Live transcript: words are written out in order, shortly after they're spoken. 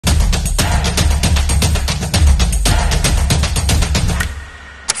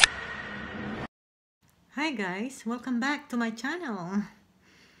Hi guys, welcome back to my channel.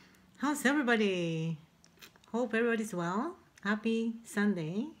 How's everybody? Hope everybody's well. Happy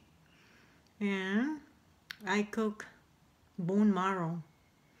Sunday. And I cook bone marrow,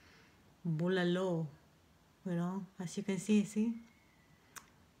 bulalo, as you can see. See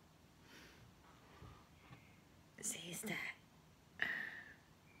is that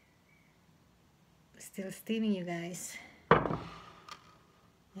still steaming, you guys.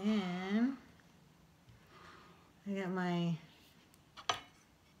 And I got my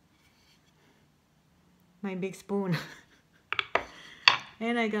big spoon.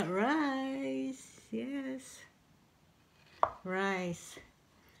 And I got rice. Yes, rice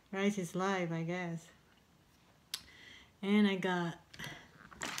is live, I guess. And I got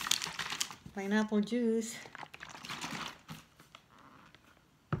pineapple juice,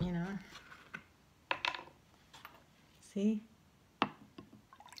 see,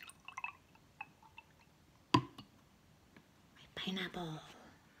 pineapple.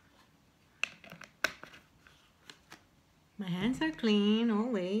 My hands are clean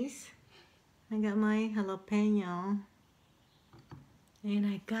always. I got my jalapeno. And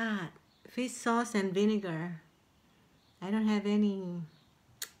I got fish sauce and vinegar. I don't have any,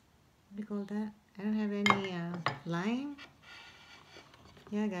 what do you call that? I don't have any lime.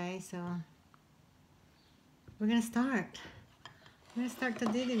 Yeah guys, so we're gonna start. We're gonna start the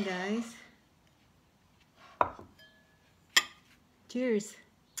digging, guys. Cheers.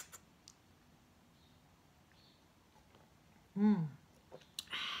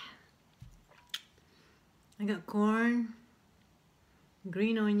 I got corn,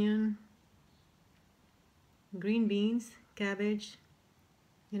 green onion, green beans, cabbage,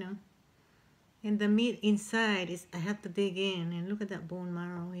 and the meat inside is, I have to dig in, and look at that bone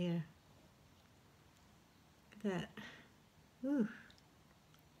marrow here. Look at that. Ooh.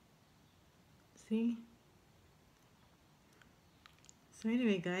 See? So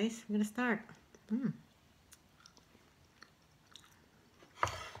anyway guys, I'm gonna start.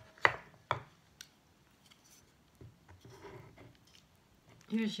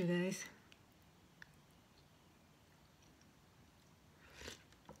 Here's you guys.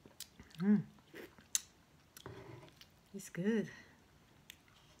 It's good.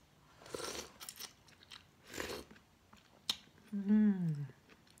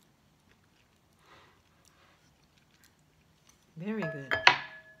 Very good.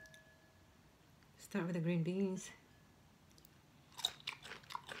 Start with the green beans.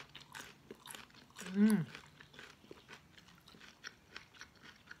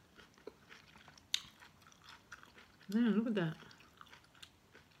 Man, look at that.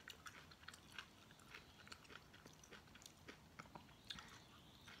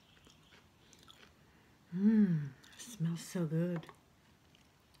 Smells so good.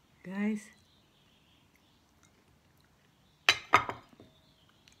 Guys.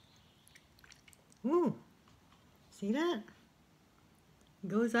 Ooh. See that?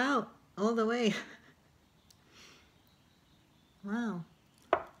 Goes out all the way. Wow.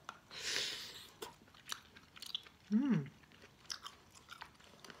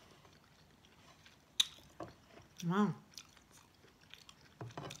 Wow.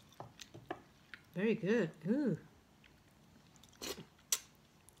 Very good. Ooh.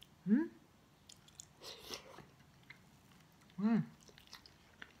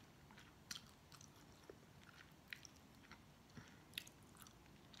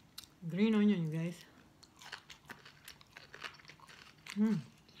 Green onion, you guys.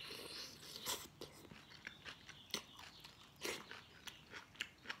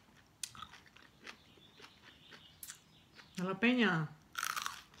 Jalapeno.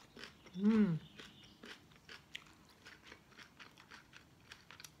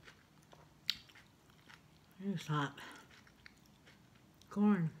 It's hot.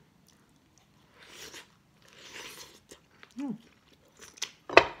 Corn.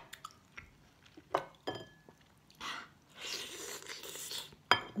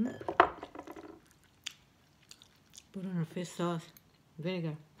 Put on a fish sauce,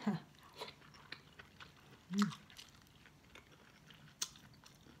 vinegar.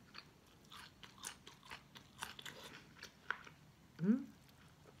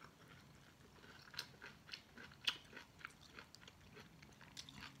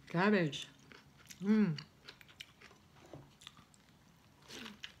 Cabbage.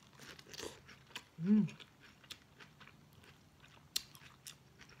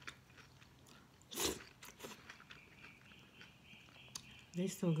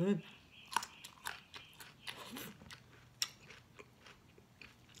 Tastes so good.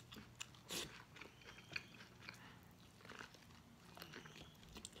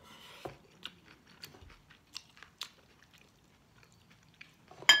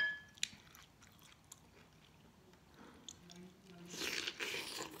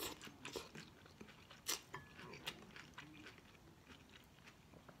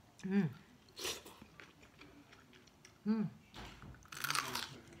 Mm. Mm.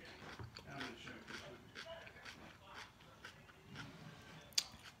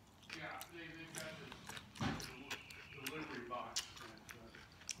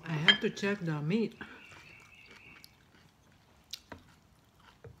 I have to check the meat.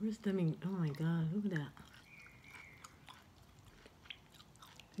 Where's the meat? Oh my god, look at that.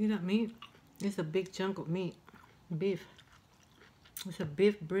 See that meat? It's a big chunk of meat. Beef. It's a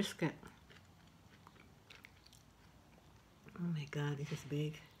beef brisket. Oh my god, this is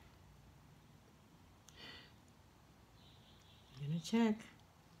big. I'm gonna check.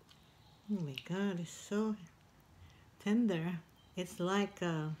 Oh my god, it's so tender. It's like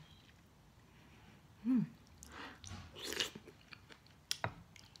hmm.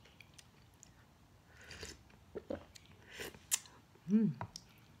 Hmm.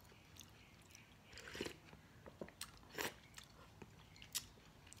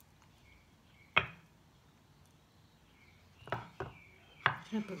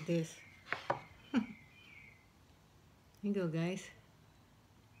 How about this? Here you go, guys.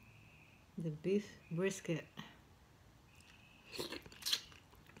 The beef brisket.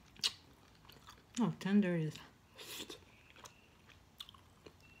 Oh, tender it is.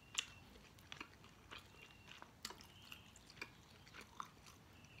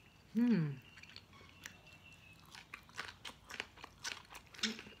 Hmm.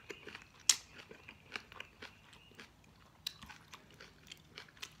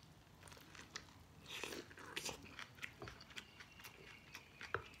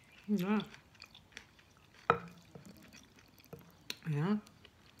 Yeah. Yeah.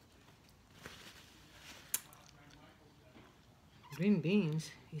 Green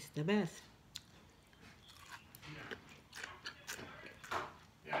beans is the best.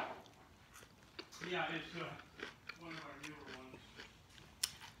 Yeah, it's one of our newer ones.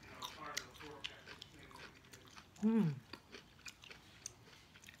 You know, part of the forecast thing that we did. Hmm.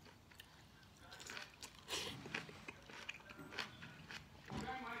 Well,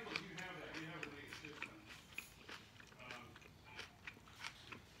 Guy Michael, you have that. You have a lead system.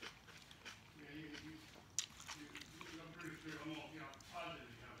 Yeah, I'm pretty sure. I'm all,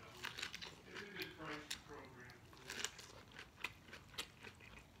 positive you have that one. It's a good price program.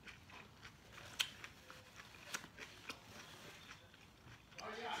 Oh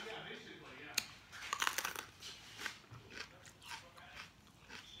yeah, basically, yeah.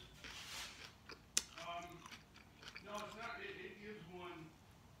 No, it's not. It gives one.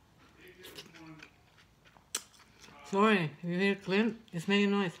 It gives one. Sorry, you hear Clint? It's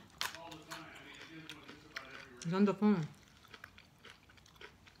making noise. All the time. I mean, it gives one just about everywhere. He's on the phone.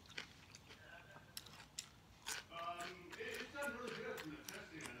 It's done really good from the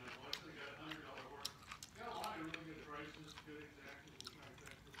testing I know. I actually got $100 worth. Got a lot of really good prices, good exactions and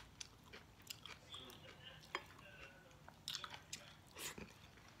trifectas. So.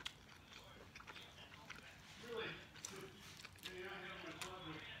 Really? Yeah, I have my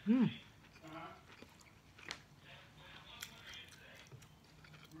pleasure. Hmm.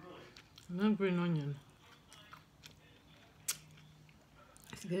 Really? Not green onion.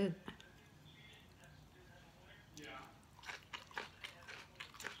 It's good. Yeah. Yeah.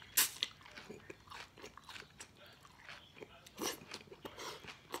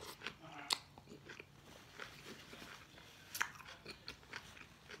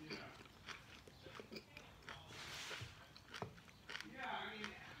 Yeah, I mean,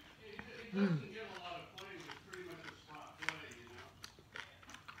 it doesn't get a lot of plays. It's pretty much a spot play, you know.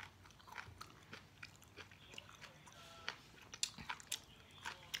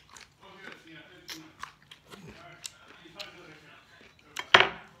 Oh, good. Yeah, 15 minutes. All right. You talk to the account.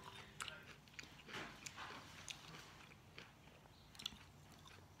 Okay.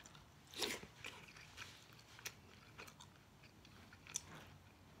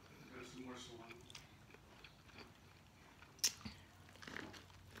 Got some more salami.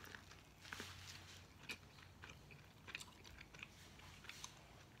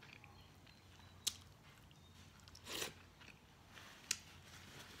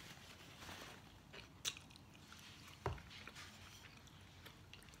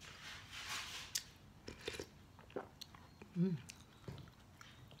 Mm.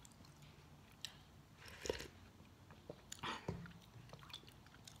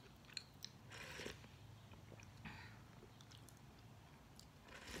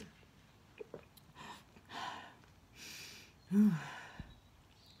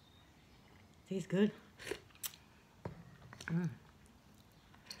 Tastes good. Mm.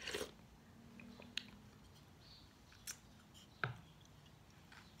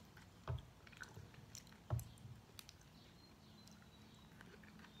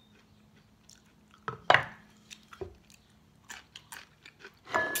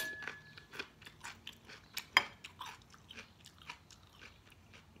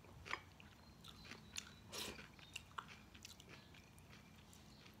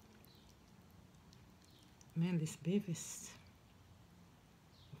 Man, this beef is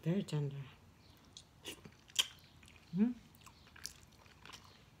very tender.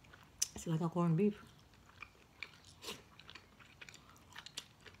 It's like a corned beef.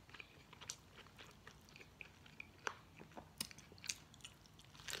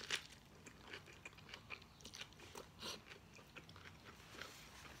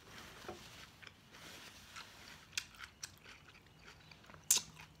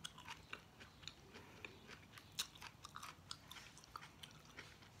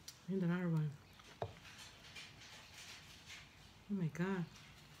 And another one. Oh my god.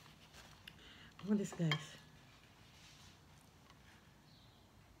 Look at this, guys.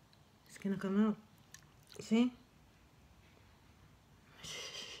 It's gonna come out. See?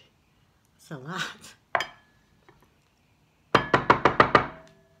 It's a lot.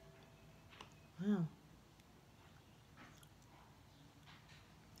 Wow.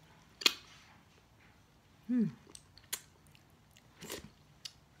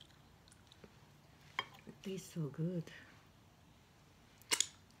 It tastes so good.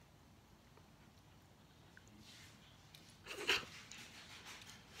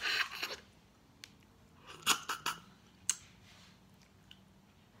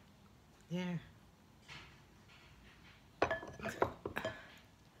 There.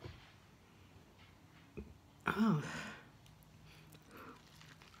 Oh.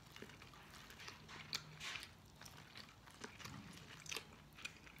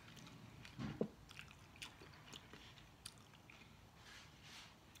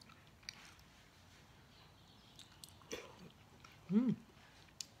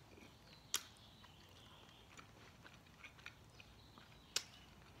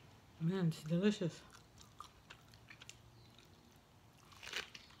 Man, it's delicious.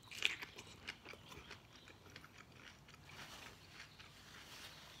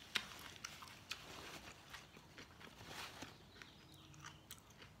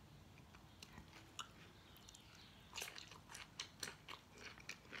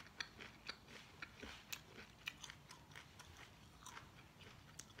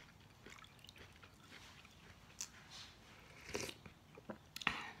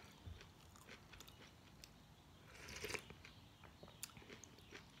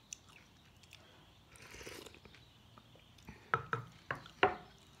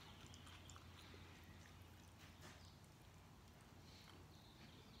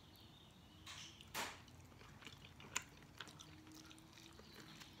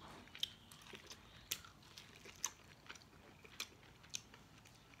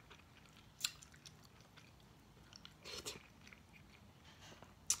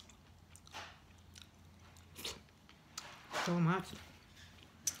 So much.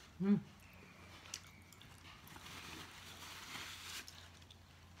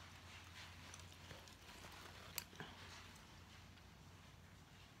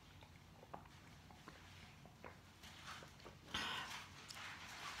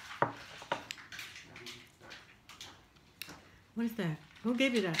 What is that? Who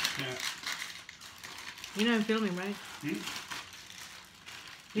gave you that? Yeah. You know I'm filming, right?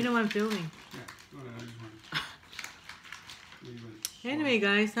 You know I'm filming. Yeah. Go ahead. I just wanted. Anyway,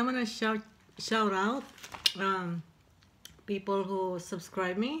 guys, I'm gonna shout out people who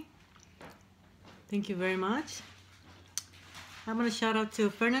subscribe me. Thank you very much. I'm gonna shout out to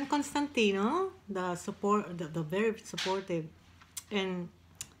Fernan Constantino, the very supportive, and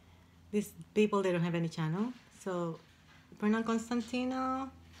these people, they don't have any channel. So Fernan Constantino,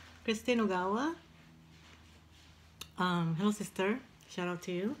 Christine Ogawa, hello sister, shout out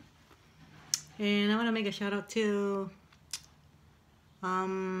to you. And I want to make a shout out to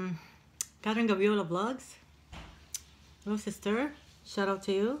Catherine Gaviola Vlogs. Hello sister, shout out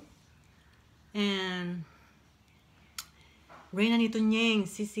to you. And Reina Nitunyeng,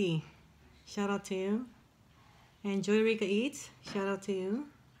 Sisi, shout out to you. And Joy Rica Eats, shout out to you.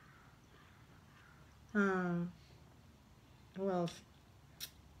 Who else?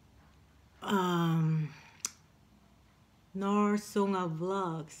 Norsunga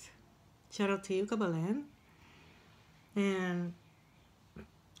Vlogs, shout out to you, Kabalan. And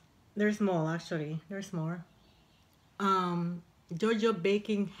there's more, actually. There's more. Jojo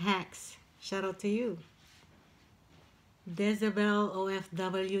Baking Hacks, shout out to you. Dezabel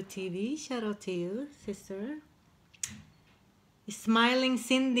OFW TV, shout out to you, sister. Smiling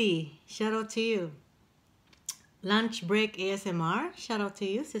Cindy, shout out to you. Lunch Break ASMR, shout out to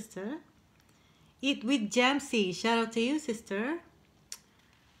you, sister. Eat with Jamsey, shout out to you, sister.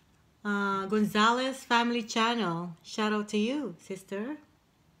 Gonzalez Family Channel, shout out to you, sister.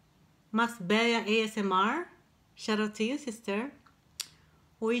 Max Bella ASMR, shout out to you, sister.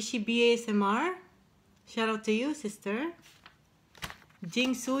 Oishi B ASMR, Shout out to you, sister.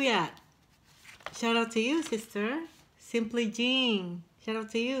 Jing Suyat. Shout out to you, sister. Simply Jing. Shout out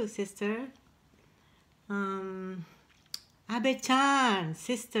to you, sister. Abe-chan,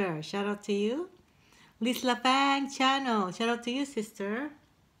 sister. Shout out to you. Liz Lapang channel. Shout out to you, sister.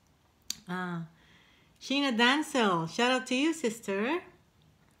 Sheena Dancel. Shout out to you, sister.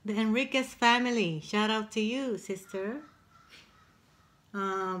 The Enriquez family. Shout out to you, sister.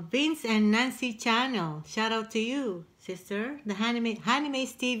 Vince and Nancy channel. Shout out to you, sister. The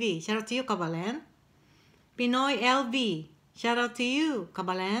Hanime's TV. Shout out to you, Kabalen. Pinoy LV. Shout out to you,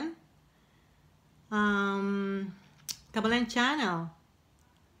 Kabalen. Kabalen channel.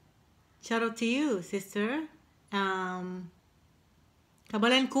 Shout out to you, sister. Kabalen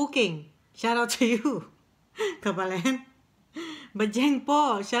cooking. Shout out to you, Kabalen. Bajeng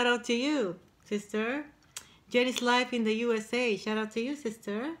Po. Shout out to you, sister. Jenny's Life in the USA. Shout out to you,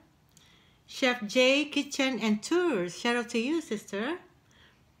 sister. Chef J Kitchen and Tours. Shout out to you, sister.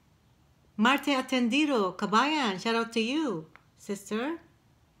 Marte Atendido, Kabayan. Shout out to you, sister.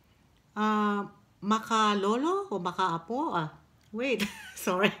 Maka Lolo or Maka Apo? Wait,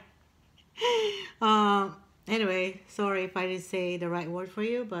 sorry. Anyway, sorry if I didn't say the right word for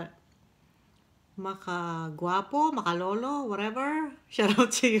you, but Maka Guapo, Maka Lolo, whatever. Shout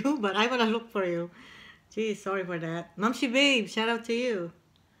out to you, but I'm gonna look for you. Geez, sorry for that. Mamshi Babe, shout out to you.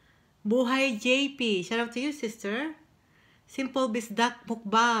 Buhay JP, shout out to you, sister. Simple Bisdak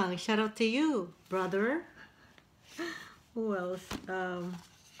Mukbang, shout out to you, brother. Who else?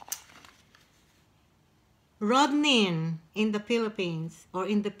 Rodnin in the Philippines, or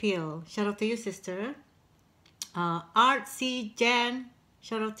in the Pil, shout out to you, sister. Art C. Jan,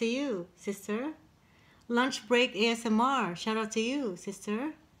 shout out to you, sister. Lunch Break ASMR, shout out to you,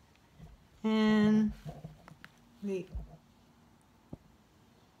 sister. And wait,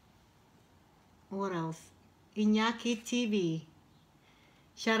 what else? Iñaki TV,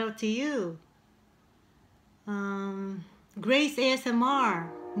 shout out to you. Grace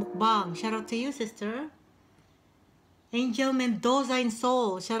ASMR Mukbang, shout out to you, sister. Angel Mendoza in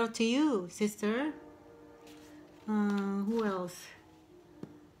Seoul, shout out to you, sister. Who else?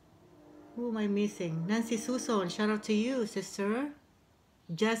 Who am I missing? Nancy Suson, shout out to you, sister.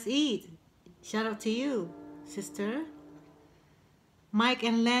 Just Eat, shout out to you, sister. Mike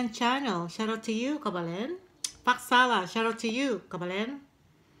and Len channel, shout out to you, Kabalen. Paksala, shout out to you, Kabalen.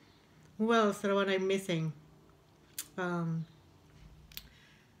 Who else? The one I'm missing?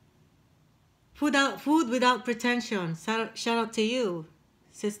 Food Without Pretension, shout out to you,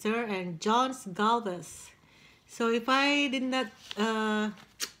 sister. And John's Galvez. So if I did not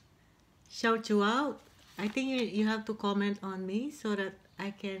shout you out, I think you have to comment on me so that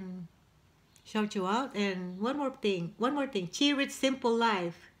I can shout you out. And one more thing, Cheer It Simple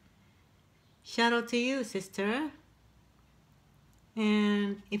Life, shout out to you, sister.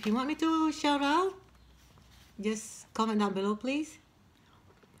 And if you want me to shout out, just comment down below, please.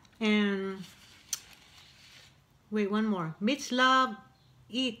 And wait, one more. Mitch Love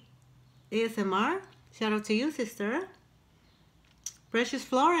Eat ASMR, shout out to you, sister. Precious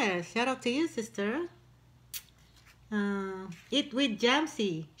Flores, shout out to you, sister. Eat with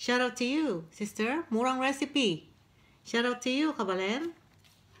Jamsey, shout out to you, sister. Murang Recipe, shout out to you, Kabalen.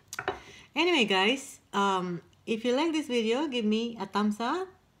 Anyway, guys, if you like this video, give me a thumbs up,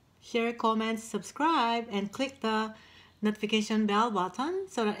 share, comment, subscribe, and click the notification bell button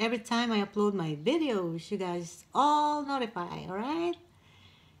so that every time I upload my videos, you guys all notify, alright?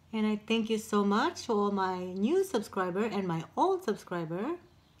 And I thank you so much to all my new subscriber and my old subscriber.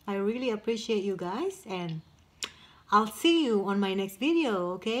 I really appreciate you guys, and I'll see you on my next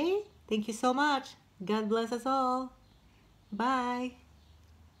video, okay? Thank you so much. God bless us all. Bye.